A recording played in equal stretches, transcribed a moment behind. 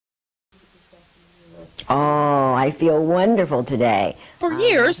Oh, I feel wonderful today. For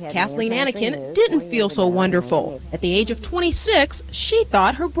years, Kathleen Anakin didn't feel so wonderful. At the age of 26, she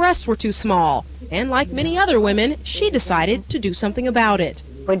thought her breasts were too small. And like many other women, she decided to do something about it.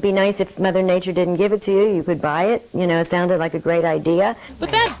 It would be nice if Mother Nature didn't give it to you. You could buy it. You know, it sounded like a great idea.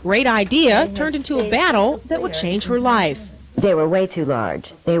 But that great idea turned into a battle that would change her life. They were way too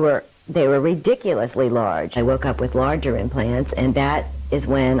large. They were ridiculously large. I woke up with larger implants, and that is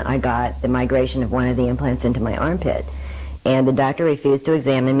when I got the migration of one of the implants into my armpit. And the doctor refused to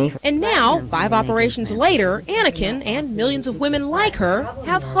examine me. And now, 5 operations later, Anakin and millions of women like her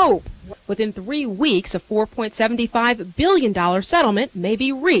have hope. Within 3 weeks, a $4.75 billion settlement may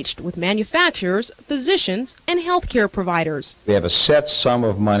be reached with manufacturers, physicians, and healthcare providers. We have a set sum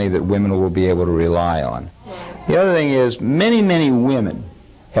of money that women will be able to rely on. The other thing is, many, many women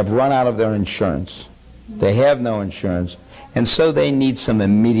have run out of their insurance. They have no insurance, and so they need some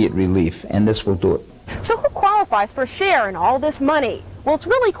immediate relief, and this will do it. So who qualifies for a share in all this money? Well, it's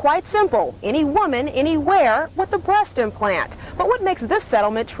really quite simple. Any woman, anywhere, with a breast implant. But what makes this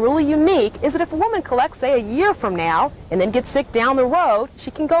settlement truly unique is that if a woman collects, say, a year from now, and then gets sick down the road,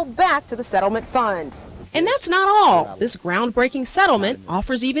 she can go back to the settlement fund. And that's not all. This groundbreaking settlement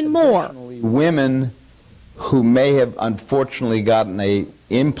offers even more. Women who may have unfortunately gotten an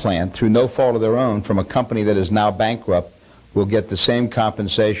implant through no fault of their own from a company that is now bankrupt will get the same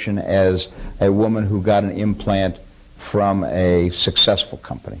compensation as a woman who got an implant from a successful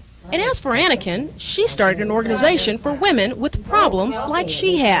company. And as for Anakin, she started an organization for women with problems like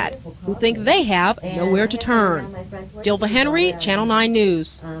she had, who think they have nowhere to turn. Dilva Henry, Channel 9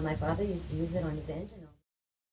 News. My father used to use it on his